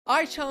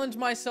I challenged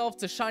myself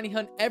to shiny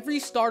hunt every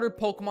starter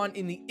Pokemon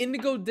in the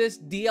Indigo Disc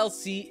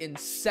DLC in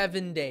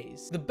 7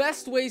 days. The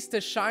best ways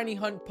to shiny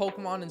hunt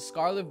Pokemon in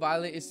Scarlet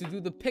Violet is to do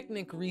the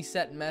picnic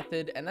reset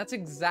method, and that's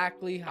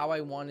exactly how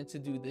I wanted to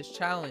do this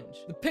challenge.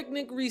 The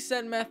picnic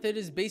reset method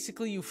is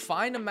basically you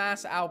find a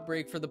mass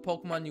outbreak for the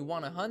Pokemon you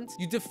want to hunt,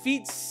 you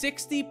defeat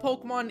 60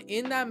 Pokemon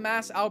in that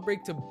mass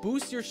outbreak to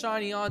boost your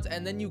shiny odds,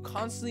 and then you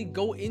constantly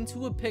go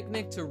into a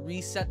picnic to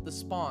reset the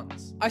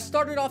spawns. I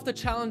started off the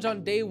challenge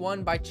on day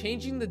 1 by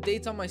changing the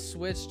dates on my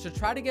Switch to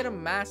try to get a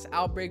mass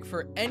outbreak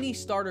for any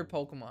starter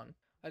Pokemon.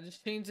 I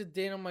just changed the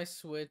date on my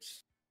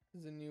Switch.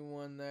 There's a new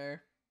one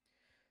there.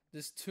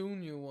 There's 2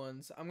 new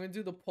ones. I'm gonna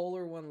do the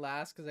polar one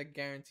last because I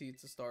guarantee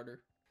it's a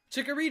starter.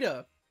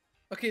 Chikorita!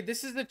 Okay,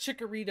 this is the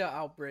Chikorita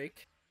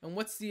outbreak. And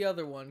what's the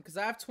other one? Because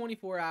I have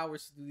 24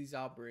 hours to do these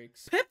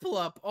outbreaks.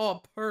 Piplup!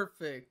 Oh,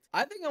 perfect.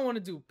 I think I want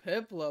to do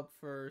Piplup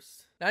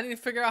first. Now I need to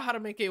figure out how to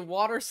make a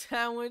water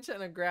sandwich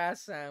and a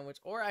grass sandwich.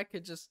 Or I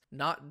could just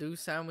not do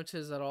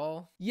sandwiches at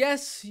all.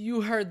 Yes,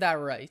 you heard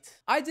that right.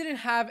 I didn't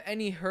have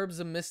any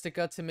Herbs of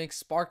Mystica to make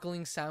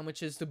sparkling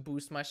sandwiches to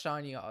boost my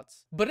shiny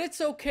odds. But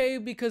it's okay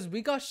because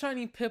we got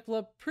shiny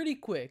Piplup pretty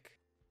quick.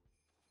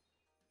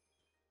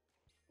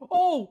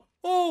 Oh!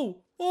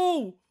 Oh!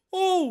 Oh!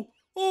 Oh!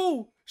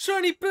 Oh!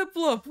 Shiny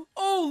Piplup!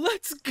 Oh,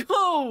 let's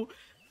go!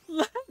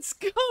 Let's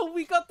go!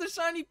 We got the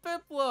shiny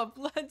Piplup!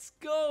 Let's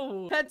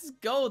go! Let's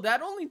go!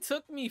 That only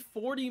took me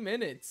 40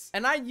 minutes.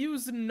 And I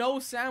used no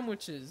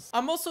sandwiches.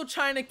 I'm also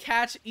trying to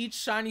catch each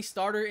shiny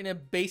starter in a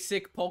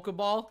basic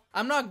Pokeball.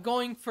 I'm not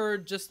going for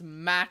just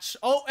match.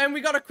 Oh, and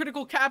we got a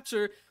critical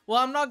capture. Well,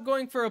 I'm not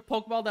going for a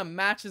Pokeball that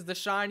matches the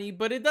shiny,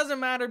 but it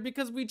doesn't matter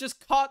because we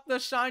just caught the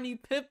shiny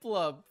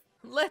Piplup.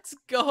 Let's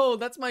go.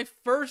 That's my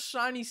first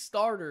shiny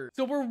starter.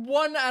 So we're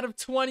 1 out of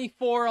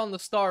 24 on the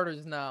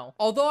starters now.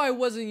 Although I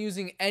wasn't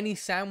using any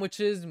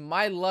sandwiches,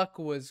 my luck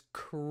was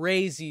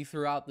crazy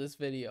throughout this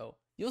video.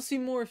 You'll see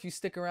more if you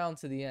stick around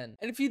to the end.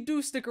 And if you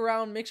do stick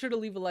around, make sure to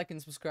leave a like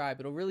and subscribe.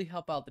 It'll really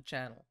help out the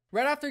channel.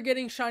 Right after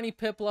getting shiny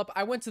Piplup,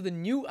 I went to the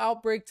new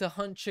outbreak to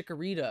hunt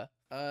Chikorita.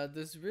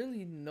 There's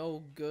really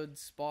no good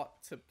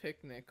spot to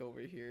picnic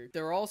over here.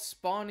 They're all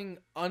spawning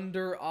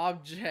under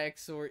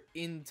objects or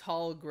in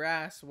tall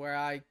grass where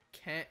I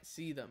can't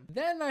see them.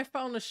 Then I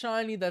found a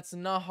shiny that's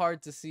not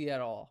hard to see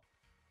at all.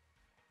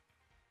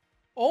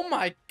 Oh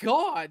my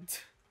god!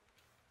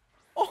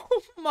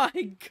 Oh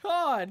my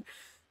god!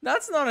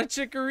 That's not a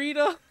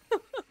Chikorita!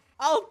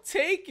 I'll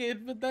take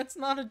it, but that's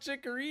not a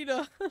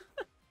Chikorita.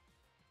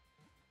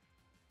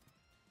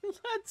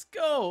 Let's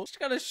go. Just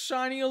got a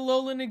shiny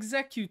Alolan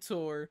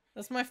Executor.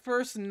 That's my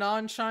first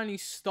non-shiny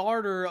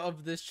starter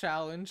of this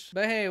challenge.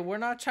 But hey, we're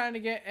not trying to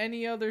get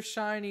any other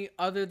shiny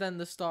other than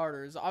the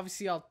starters.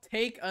 Obviously, I'll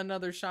take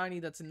another shiny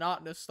that's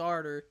not the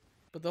starter.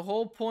 But the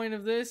whole point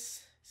of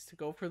this is to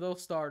go for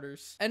those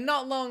starters. And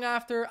not long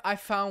after, I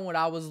found what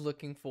I was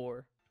looking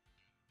for.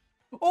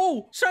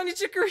 Oh, shiny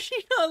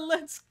Chikorita.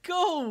 Let's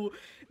go.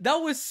 That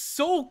was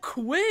so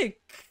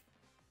quick.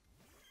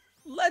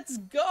 Let's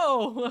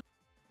go.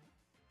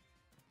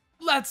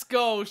 Let's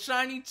go,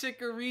 shiny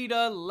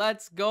Chikorita,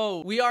 let's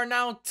go. We are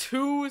now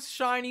 2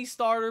 shiny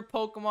starter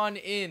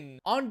Pokemon in.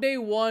 On day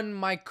 1,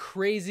 my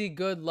crazy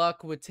good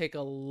luck would take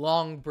a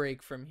long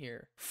break from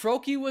here.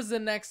 Froakie was the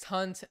next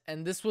hunt,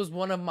 and this was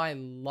one of my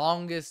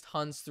longest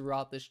hunts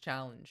throughout this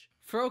challenge.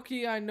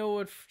 Froakie, I know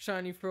what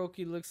shiny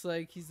Froakie looks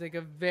like. He's like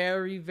a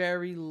very,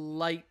 very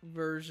light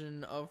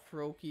version of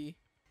Froakie.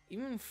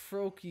 Even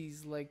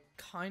Froakie's like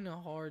kind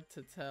of hard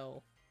to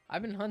tell.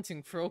 I've been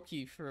hunting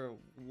Froakie for a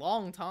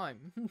long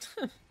time.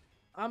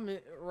 I'm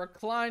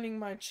reclining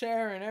my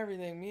chair and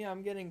everything.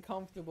 I'm getting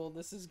comfortable.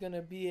 This is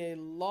gonna be a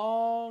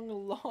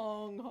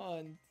long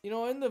hunt. You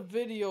know, in the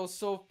video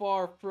so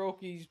far,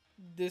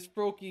 this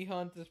Froakie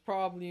hunt has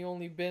probably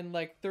only been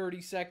like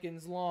 30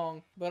 seconds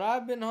long. But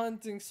I've been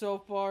hunting so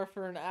far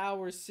for 1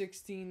 hour,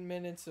 16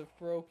 minutes of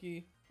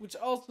Froakie. Which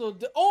also,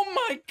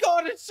 oh my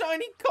god, it's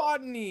shiny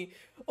Cottony!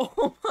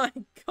 Oh my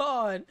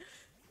god!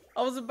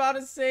 I was about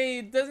to say,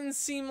 it doesn't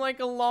seem like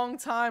a long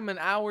time, 1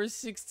 hour,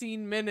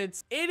 16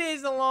 minutes. It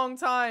is a long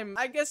time.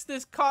 I guess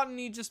this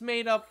Cottony just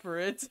made up for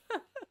it.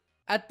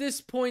 At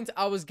this point,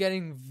 I was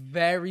getting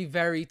very,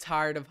 very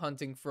tired of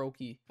hunting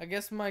Froakie. I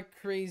guess my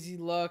crazy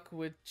luck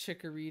with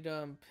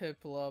Chikorita and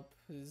Piplup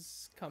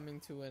is coming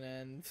to an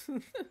end.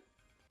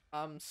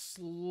 I'm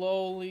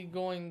slowly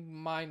going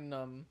mind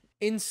numb.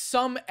 In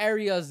some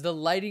areas, the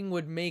lighting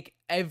would make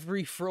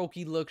every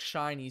Froakie look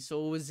shiny,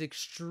 so it was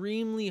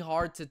extremely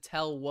hard to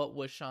tell what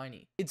was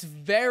shiny. It's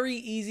very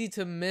easy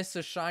to miss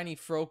a shiny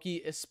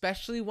Froakie,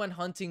 especially when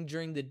hunting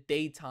during the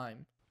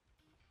daytime.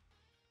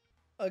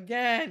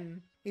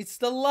 Again, it's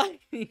the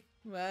lighting,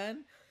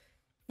 man.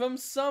 From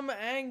some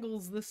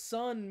angles, the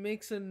sun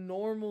makes a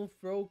normal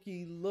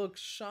Froakie look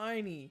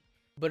shiny.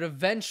 But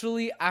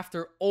eventually,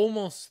 after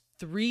almost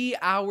 3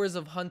 hours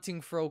of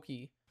hunting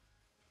Froakie,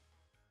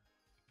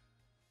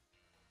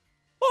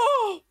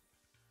 oh,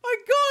 I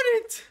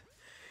got it!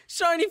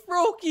 Shiny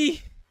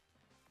Froakie!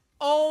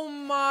 Oh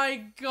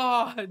my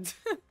god.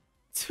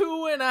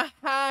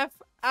 2.5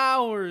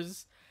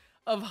 hours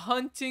of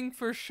hunting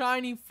for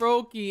shiny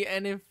Froakie,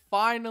 and it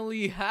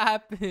finally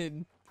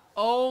happened.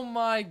 Oh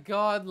my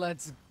god,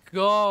 let's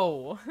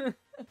go.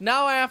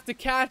 Now I have to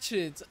catch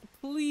it.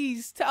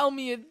 Please tell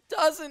me it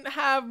doesn't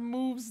have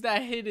moves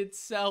that hit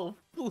itself.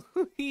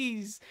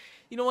 Please.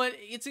 You know what?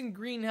 It's in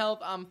green health.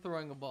 I'm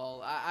throwing a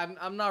ball.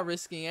 I'm not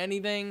risking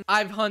anything.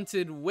 I've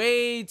hunted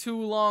way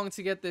too long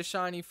to get this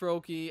shiny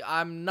Froakie.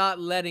 I'm not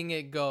letting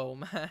it go,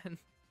 man.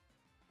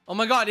 Oh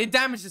my god, it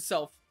damaged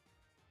itself.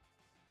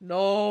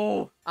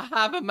 No. I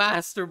have a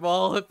Master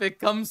Ball if it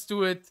comes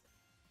to it.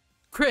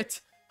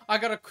 Crit. I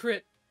got a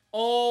crit.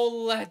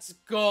 Oh, let's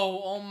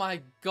go. Oh my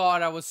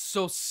god, I was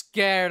so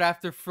scared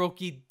after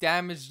Froakie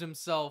damaged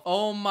himself.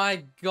 Oh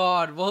my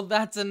god. Well,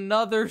 that's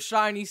another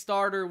shiny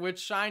starter with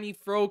shiny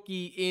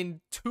Froakie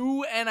in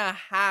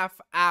 2.5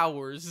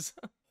 hours.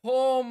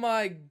 Oh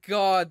my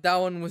god, that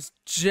one was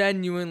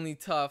genuinely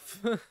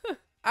tough.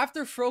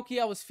 After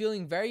Froakie, I was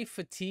feeling very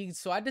fatigued,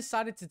 so I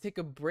decided to take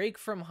a break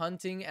from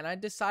hunting, and I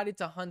decided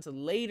to hunt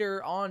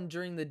later on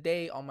during the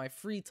day on my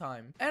free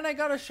time. And I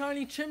got a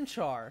shiny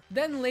Chimchar.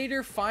 Then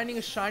later, finding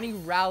a shiny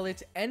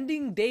Rowlet,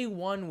 ending day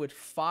 1 with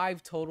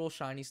 5 total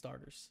shiny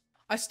starters.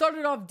 I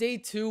started off day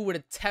 2 with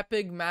a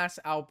Tepig Mass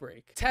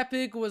Outbreak.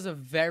 Tepig was a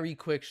very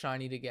quick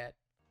shiny to get.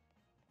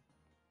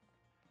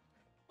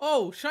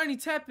 Oh, shiny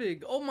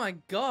Tepig! Oh my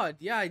god,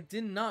 yeah, I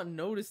did not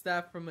notice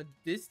that from a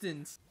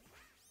distance.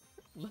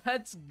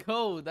 Let's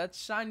go. That's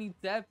shiny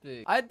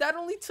Tepig. That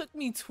only took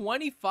me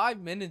 25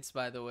 minutes,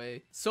 by the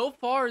way. So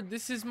far,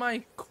 this is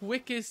my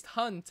quickest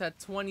hunt at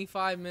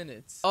 25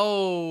 minutes.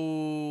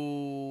 Oh,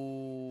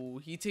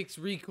 he takes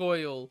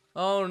recoil.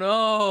 Oh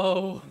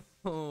no.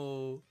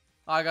 Oh,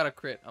 I got a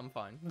crit. I'm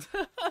fine.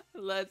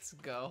 Let's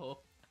go.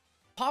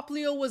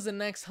 Poplio was the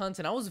next hunt,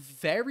 and I was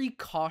very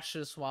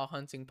cautious while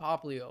hunting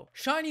Poplio.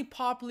 Shiny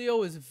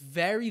Poplio is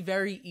very,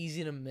 very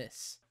easy to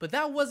miss. But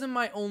that wasn't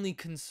my only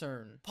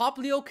concern.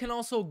 Poplio can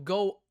also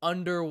go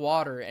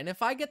underwater, and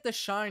if I get the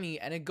shiny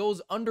and it goes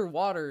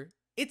underwater,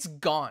 it's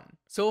gone.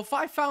 So if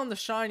I found the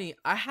shiny,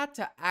 I had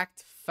to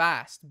act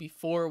fast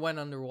before it went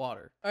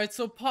underwater. Alright,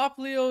 so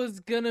Poplio is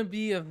gonna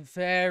be a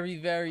very,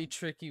 very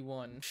tricky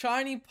one.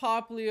 Shiny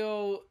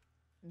Poplio,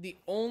 the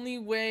only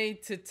way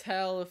to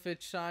tell if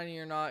it's shiny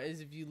or not is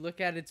if you look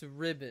at its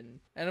ribbon.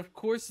 And of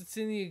course, it's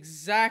in the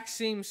exact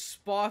same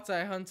spot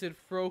I hunted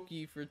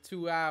Froakie for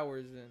 2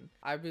 hours in.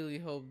 I really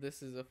hope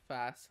this is a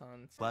fast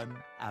hunt. 1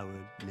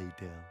 hour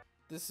later.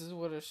 This is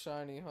what a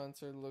shiny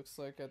hunter looks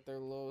like at their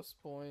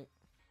lowest point.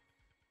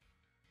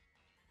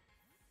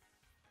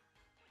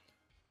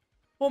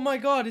 Oh my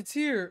god, it's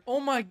here! Oh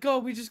my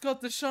god, we just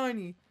got the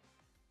shiny!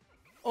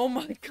 Oh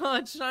my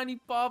god, shiny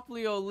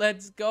Poplio,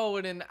 let's go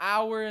in 1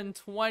 hour and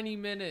 20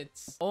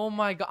 minutes. Oh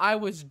my god, I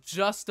was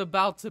just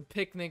about to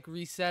picnic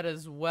reset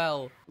as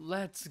well.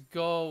 Let's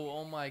go,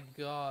 oh my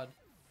god.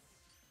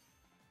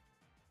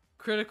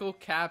 Critical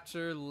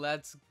capture,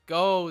 let's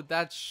go.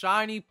 That's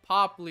shiny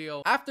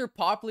Poplio. After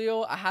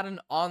Poplio, I had an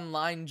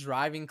online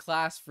driving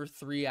class for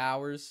 3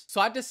 hours. So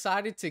I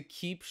decided to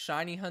keep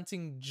shiny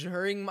hunting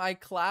during my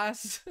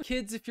class.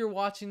 Kids, if you're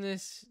watching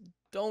this,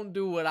 don't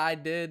do what I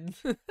did.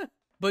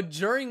 But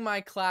during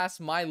my class,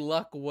 my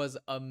luck was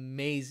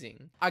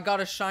amazing. I got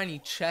a shiny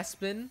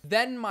Chespin.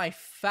 Then my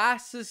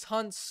fastest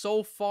hunt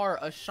so far,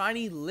 a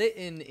shiny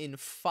Litten in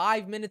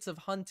 5 minutes of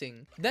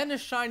hunting. Then a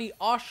shiny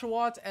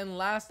Oshawott, and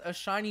last a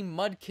shiny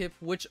Mudkip,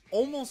 which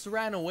almost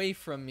ran away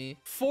from me.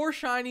 4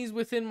 shinies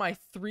within my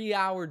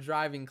 3-hour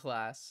driving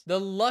class. The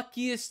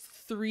luckiest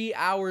 3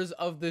 hours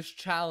of this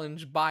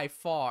challenge by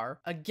far.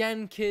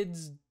 Again,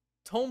 kids,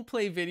 don't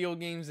play video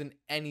games in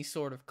any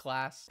sort of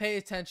class. Pay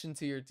attention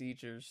to your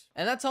teachers.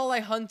 And that's all I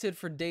hunted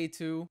for day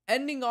 2,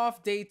 ending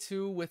off day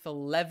 2 with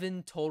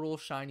 11 total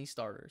shiny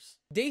starters.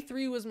 Day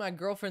 3 was my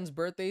girlfriend's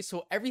birthday,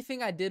 so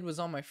everything I did was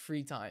on my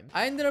free time.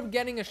 I ended up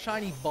getting a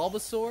shiny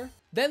Bulbasaur.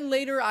 Then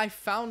later I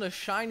found a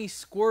shiny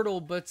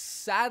Squirtle, but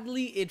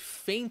sadly it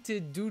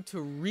fainted due to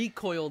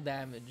recoil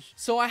damage.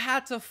 So I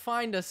had to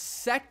find a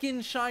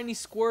second shiny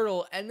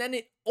Squirtle, and then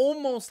it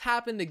almost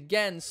happened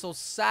again, so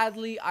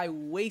sadly I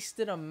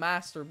wasted a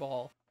Master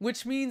Ball.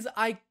 Which means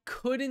I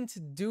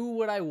couldn't do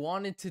what I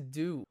wanted to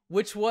do,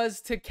 which was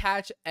to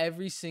catch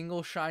every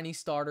single shiny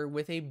starter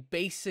with a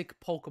basic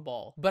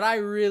Pokeball. But I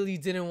really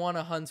didn't want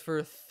to hunt for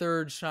a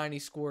 3rd shiny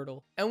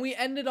Squirtle. And we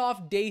ended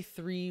off day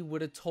 3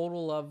 with a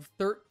total of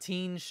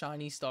 13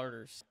 shiny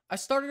starters. I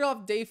started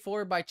off day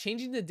 4 by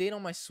changing the date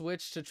on my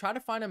Switch to try to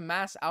find a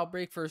mass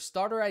outbreak for a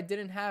starter I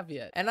didn't have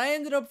yet. And I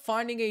ended up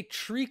finding a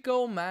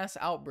Trico mass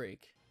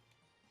outbreak.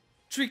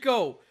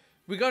 Trico!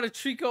 We got a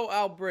Trico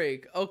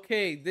outbreak.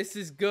 Okay, this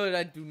is good.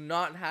 I do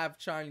not have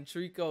shiny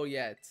Trico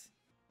yet.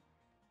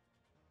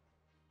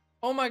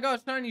 Oh my gosh,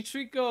 shiny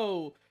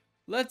Trico.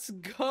 Let's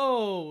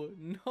go.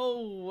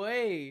 No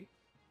way.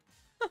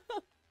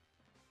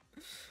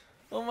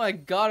 Oh my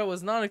god, I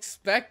was not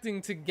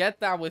expecting to get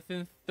that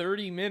within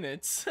 30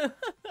 minutes.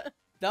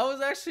 That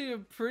was actually a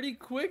pretty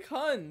quick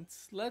hunt.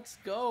 Let's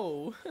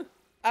go.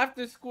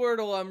 After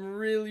Squirtle, I'm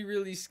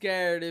really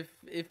scared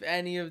if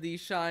any of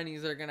these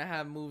shinies are gonna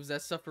have moves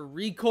that suffer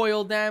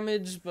recoil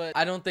damage, but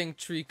I don't think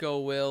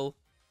Trico will.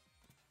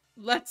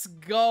 Let's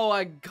go.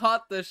 I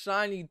got the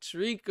shiny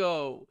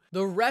Trico.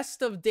 The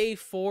rest of day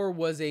 4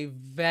 was a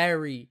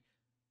very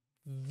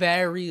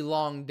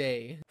long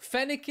day.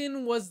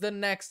 Fennekin was the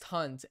next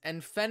hunt,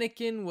 and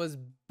Fennekin was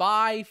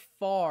by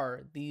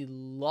far the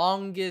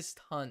longest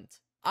hunt.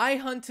 I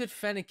hunted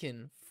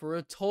Fennekin for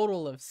a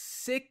total of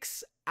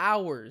 6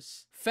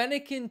 hours.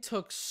 Fennekin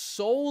took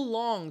so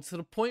long to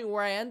the point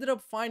where I ended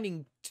up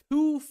finding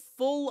 2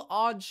 full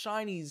odd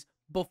shinies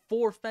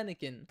before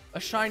Fennekin. A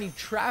shiny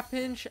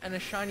Trapinch and a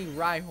shiny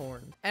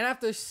Rhyhorn. And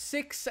after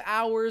 6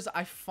 hours,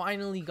 I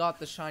finally got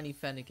the shiny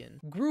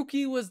Fennekin.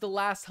 Grookey was the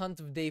last hunt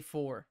of day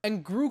 4.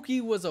 And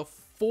Grookey was a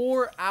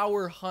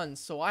 4-hour hunt,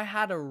 so I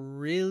had a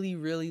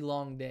really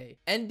long day.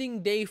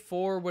 Ending day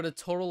 4 with a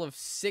total of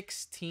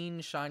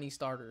 16 shiny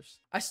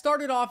starters. I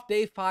started off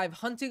day 5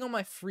 hunting on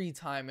my free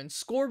time, and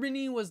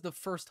Scorbunny was the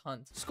first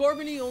hunt.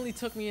 Scorbunny only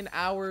took me an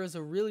hour. It was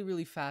a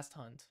really fast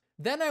hunt.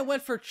 Then I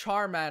went for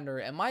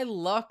Charmander, and my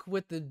luck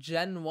with the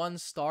Gen 1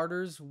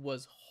 starters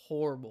was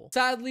horrible.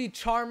 Sadly,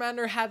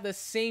 Charmander had the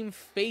same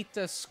fate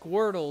as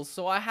Squirtle,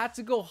 so I had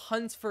to go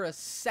hunt for a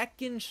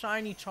second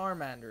shiny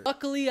Charmander.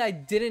 Luckily, I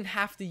didn't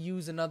have to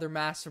use another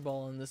Master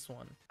Ball in this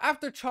one.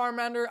 After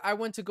Charmander, I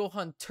went to go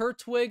hunt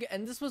Turtwig,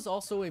 and this was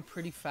also a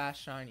pretty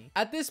fast shiny.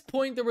 At this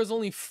point, there was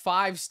only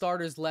 5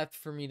 starters left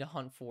for me to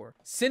hunt for.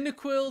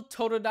 Cyndaquil,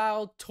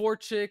 Totodile,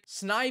 Torchic,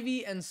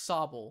 Snivy, and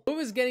Sobble. It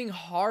was getting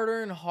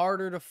harder and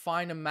harder to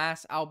find a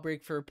mass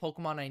outbreak for a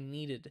Pokemon I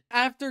needed.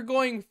 After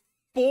going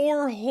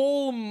 4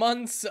 whole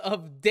months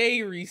of day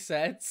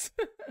resets,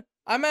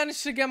 I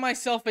managed to get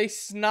myself a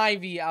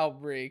Snivy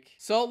outbreak.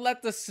 So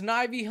let the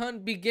Snivy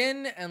hunt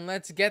begin, and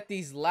let's get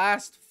these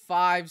last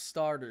 5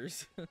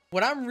 starters.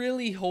 What I'm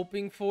really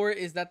hoping for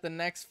is that the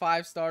next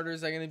 5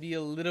 starters are going to be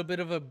a little bit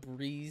of a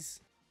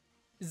breeze.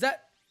 Is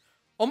that...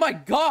 Oh my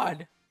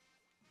god!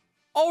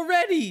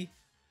 Already!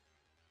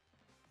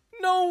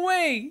 No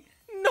way!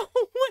 No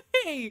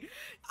way!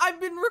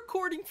 I've been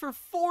recording for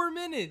 4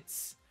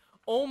 minutes!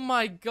 Oh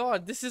my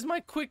god, this is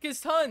my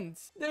quickest hunt.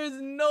 There's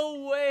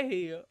no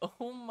way.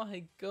 Oh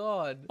my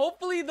god.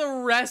 Hopefully the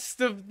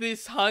rest of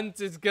this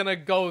hunt is gonna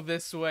go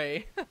this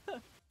way.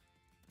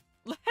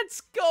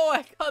 Let's go.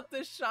 I got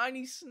the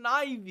shiny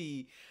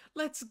Snivy.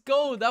 Let's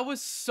go. That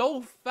was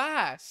so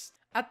fast.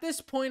 At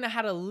this point, I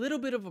had a little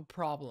bit of a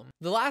problem.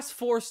 The last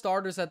 4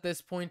 starters at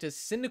this point is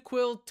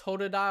Cyndaquil,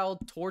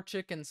 Totodile,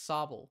 Torchic, and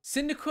Sobble.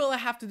 Cyndaquil, I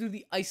have to do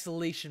the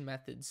isolation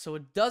method, so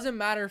it doesn't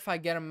matter if I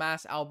get a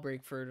mass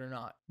outbreak for it or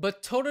not.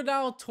 But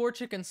Totodile,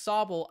 Torchic, and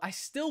Sobble, I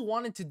still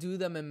wanted to do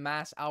them in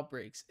mass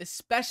outbreaks,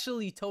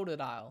 especially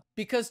Totodile.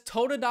 Because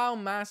Totodile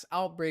mass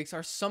outbreaks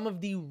are some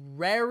of the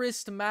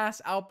rarest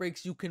mass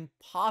outbreaks you can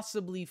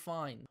possibly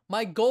find.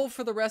 My goal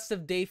for the rest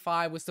of day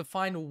 5 was to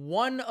find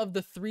one of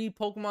the 3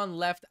 Pokemon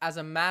left as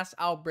a mass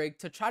outbreak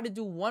to try to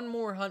do one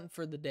more hunt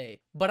for the day.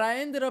 But I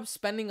ended up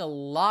spending a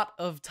lot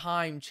of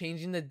time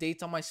changing the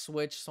dates on my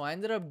Switch, so I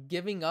ended up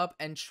giving up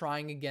and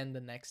trying again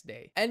the next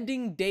day.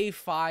 Ending day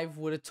 5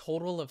 with a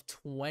total of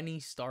 20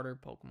 starter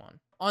Pokemon.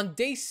 On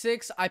day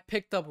 6, I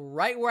picked up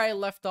right where I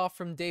left off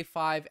from day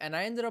 5, and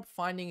I ended up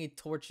finding a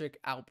Torchic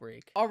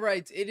outbreak.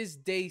 Alright, it is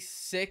day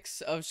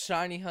 6 of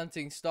shiny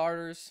hunting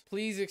starters.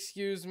 Please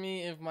excuse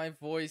me if my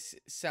voice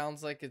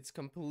sounds like it's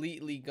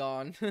completely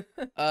gone.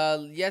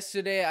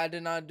 Yesterday, I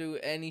did not do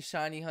any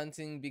shiny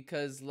hunting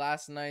because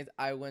last night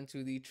I went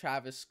to the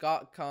Travis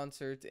Scott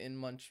concert in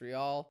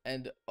Montreal,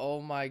 and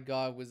oh my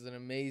god, was it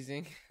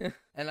amazing.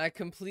 And I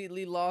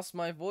completely lost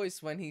my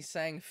voice when he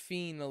sang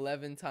Fiend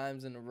 11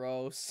 times in a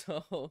row,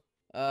 so...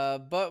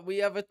 but we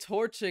have a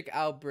Torchic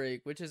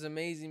outbreak, which is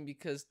amazing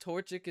because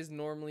Torchic is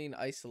normally an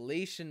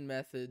isolation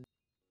method.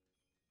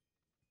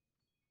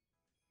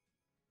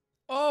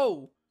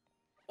 Oh!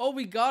 Oh,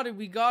 we got it,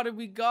 we got it,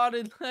 we got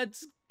it!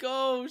 Let's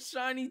go!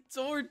 Shiny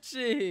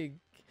Torchic!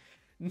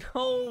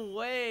 No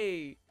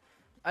way!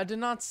 I did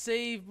not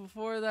save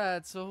before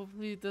that, so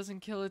hopefully it doesn't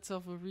kill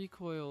itself with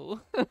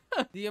recoil.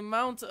 The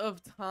amount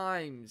of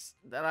times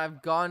that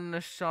I've gotten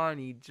a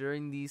shiny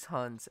during these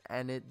hunts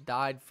and it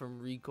died from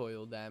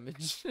recoil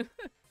damage.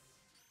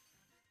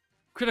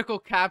 Critical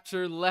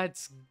capture,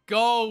 let's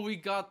go! We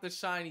got the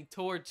shiny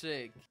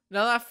Torchic.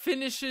 Now that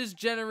finishes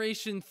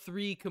Generation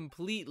 3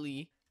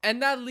 completely. And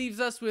that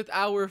leaves us with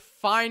our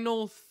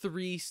final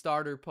 3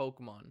 starter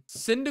Pokemon.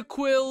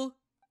 Cyndaquil,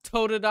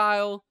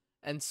 Totodile,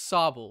 and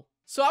Sobble.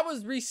 So I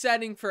was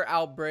resetting for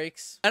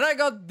outbreaks, and I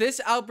got this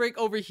outbreak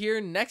over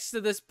here next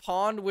to this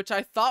pond, which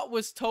I thought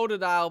was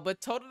Totodile, but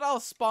Totodile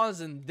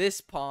spawns in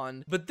this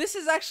pond. But this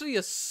is actually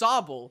a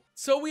Sobble.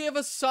 So we have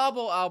a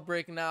Sobble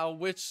outbreak now,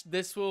 which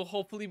this will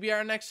hopefully be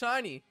our next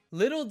shiny.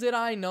 Little did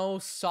I know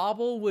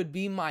Sobble would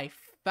be my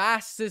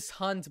fastest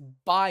hunt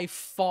by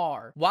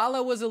far. While I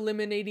was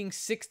eliminating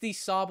 60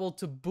 Sobble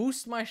to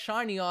boost my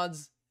shiny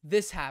odds,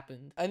 this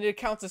happened. I need to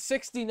count to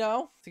 60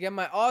 now to get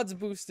my odds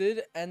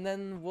boosted, and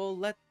then we'll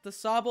let the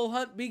Sobble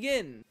hunt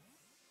begin.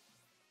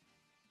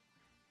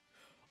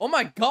 Oh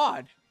my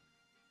god.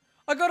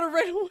 I got it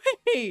right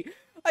away.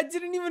 I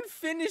didn't even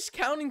finish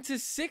counting to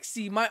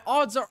 60. My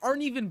odds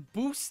aren't even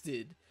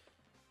boosted.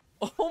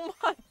 Oh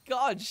my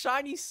god,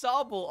 shiny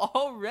Sobble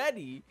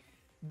already.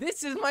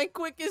 This is my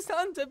quickest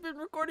hunt. I've been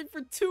recording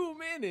for 2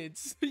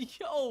 minutes.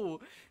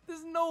 Yo,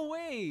 there's no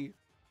way.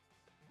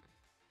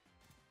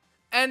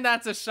 And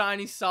that's a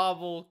shiny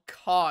Sobble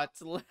caught.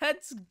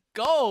 Let's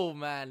go,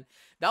 man.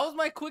 That was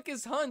my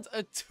quickest hunt.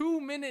 A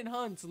 2-minute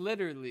hunt,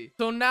 literally.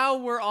 So now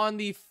we're on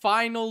the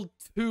final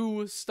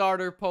 2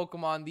 starter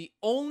Pokemon. The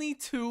only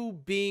 2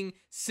 being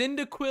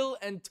Cyndaquil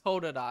and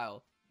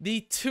Totodile.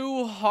 The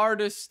 2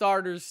 hardest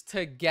starters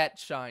to get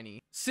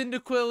shiny.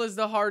 Cyndaquil is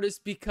the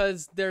hardest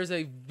because there's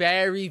a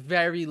very,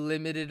 very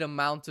limited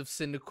amount of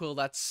Cyndaquil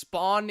that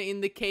spawn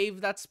in the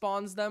cave that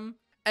spawns them.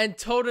 And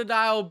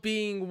Totodile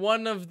being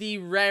one of the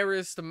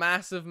rarest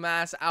massive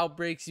mass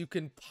outbreaks you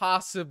can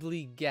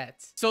possibly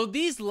get. So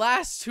these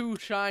last 2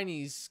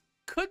 shinies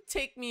could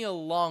take me a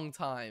long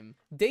time.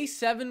 Day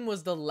 7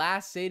 was the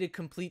last day to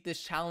complete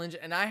this challenge,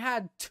 and I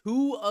had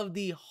 2 of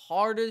the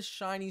hardest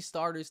shiny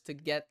starters to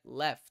get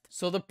left.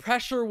 So the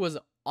pressure was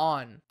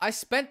on. I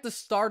spent the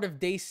start of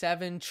day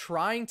 7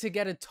 trying to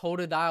get a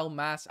Totodile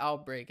mass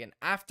outbreak, and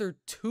after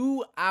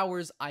 2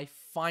 hours I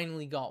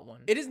finally got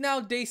one. It is now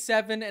day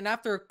 7, and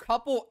after a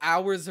couple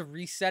hours of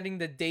resetting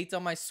the date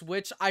on my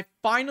Switch, I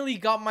finally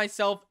got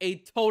myself a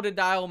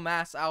Totodile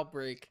mass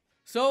outbreak.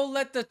 So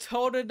let the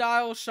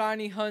Totodile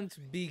shiny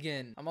hunt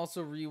begin. I'm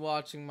also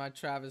rewatching my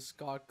Travis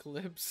Scott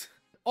clips.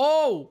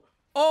 Oh,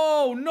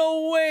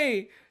 no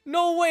way.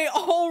 No way,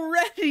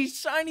 already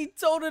shiny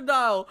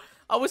Totodile.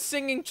 I was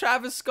singing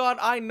Travis Scott,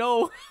 I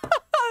know.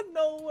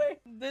 No way.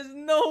 There's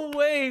no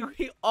way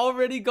we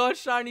already got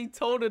shiny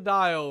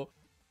Totodile.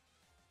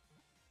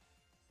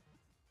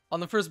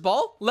 On the first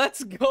ball?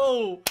 Let's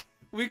go.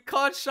 We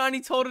caught shiny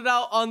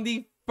Totodile on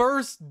the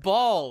first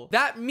ball.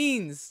 That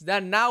means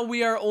that now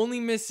we are only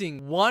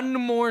missing 1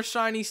 more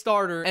shiny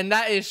starter, and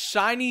that is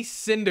shiny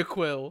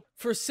Cyndaquil.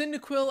 For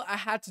Cyndaquil, I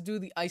had to do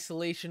the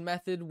isolation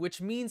method,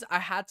 which means I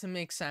had to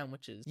make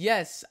sandwiches.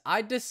 Yes,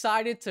 I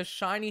decided to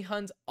shiny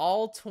hunt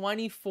all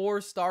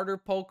 24 starter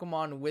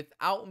Pokemon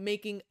without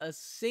making a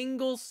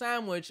single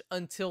sandwich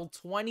until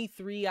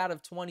 23 out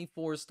of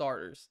 24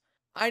 starters.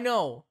 I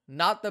know,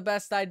 not the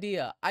best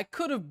idea. I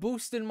could have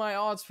boosted my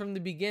odds from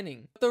the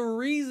beginning. The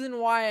reason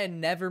why I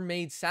never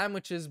made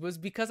sandwiches was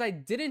because I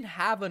didn't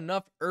have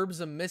enough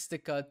Herbs of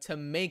Mystica to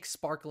make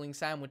sparkling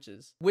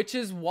sandwiches. Which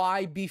is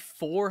why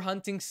before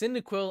hunting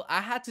Cyndaquil, I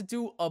had to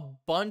do a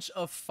bunch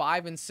of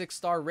 5- and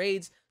 6-star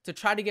raids to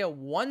try to get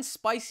 1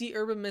 spicy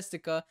Herb of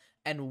Mystica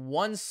and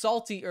 1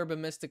 salty Herb of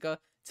Mystica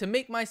to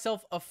make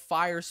myself a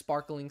fire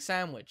sparkling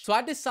sandwich. So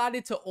I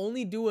decided to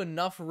only do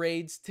enough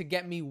raids to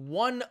get me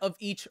 1 of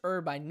each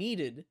herb I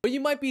needed. But you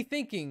might be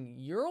thinking,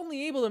 you're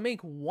only able to make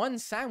 1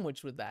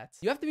 sandwich with that.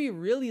 You have to be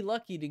really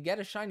lucky to get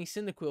a shiny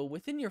Cyndaquil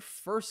within your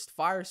first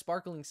fire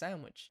sparkling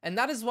sandwich. And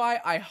that is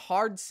why I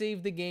hard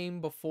saved the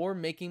game before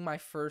making my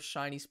first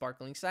shiny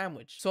sparkling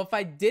sandwich. So if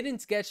I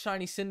didn't get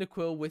shiny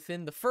Cyndaquil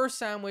within the first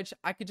sandwich,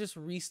 I could just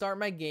restart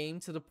my game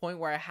to the point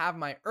where I have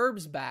my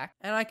herbs back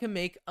and I can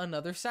make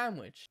another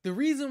sandwich. The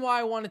reason why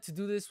I wanted to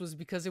do this was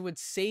because it would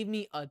save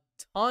me a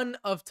ton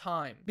of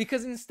time.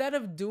 Because instead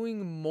of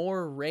doing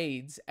more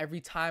raids every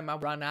time I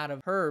run out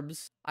of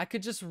herbs, I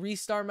could just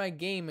restart my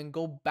game and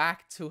go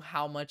back to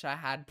how much I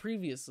had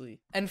previously.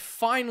 And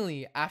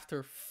finally,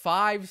 after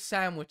 5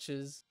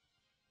 sandwiches...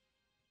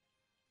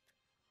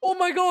 Oh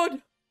my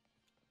god!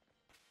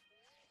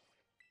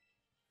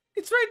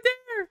 It's right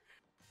there!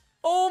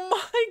 Oh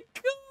my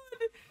god!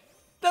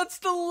 That's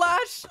the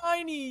last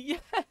shiny.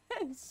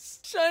 Yes.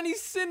 Shiny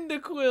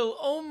Cyndaquil.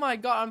 Oh my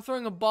god. I'm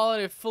throwing a ball at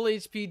it full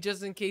HP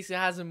just in case it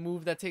has a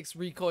move that takes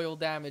recoil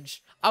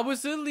damage. I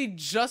was literally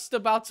just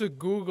about to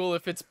Google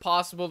if it's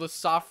possible to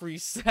soft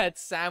reset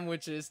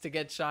sandwiches to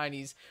get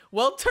shinies.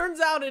 Well,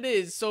 turns out it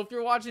is. So if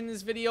you're watching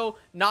this video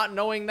not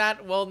knowing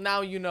that, well,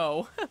 now you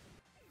know.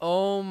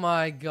 Oh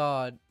my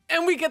god.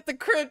 And we get the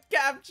crit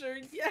capture.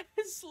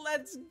 Yes,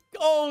 let's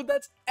go.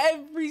 That's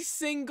every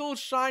single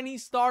shiny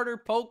starter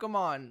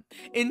Pokemon.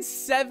 In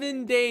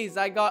 7 days,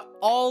 I got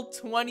all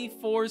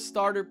 24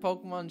 starter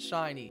Pokemon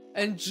shiny.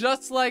 And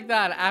just like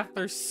that,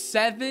 after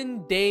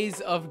 7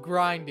 days of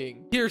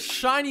grinding, here's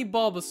shiny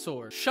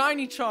Bulbasaur,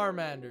 shiny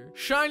Charmander,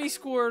 shiny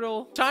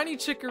Squirtle, shiny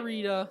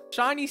Chikorita,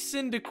 shiny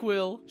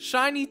Cyndaquil,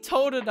 shiny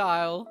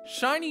Totodile,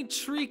 shiny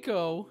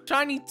Trico,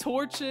 shiny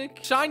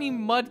Torchic, shiny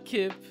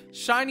Mudkip,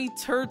 shiny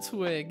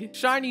Turtwig,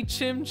 shiny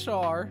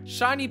Chimchar,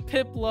 shiny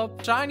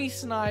Piplup, shiny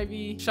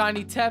Snivy,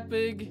 shiny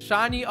Tepig,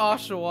 shiny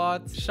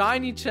Oshawott,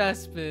 shiny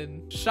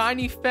Chespin,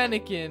 shiny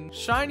Fennekin,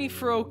 shiny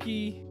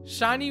Froakie,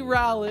 shiny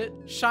Rowlet,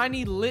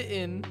 shiny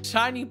Litten,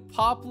 shiny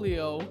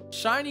Poplio,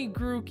 shiny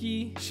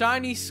Grookey,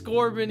 shiny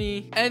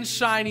Scorbunny, and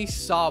shiny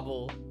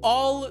Sobble.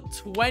 All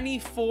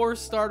 24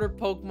 starter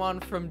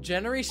Pokemon from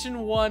Generation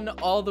 1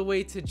 all the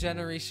way to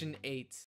Generation 8.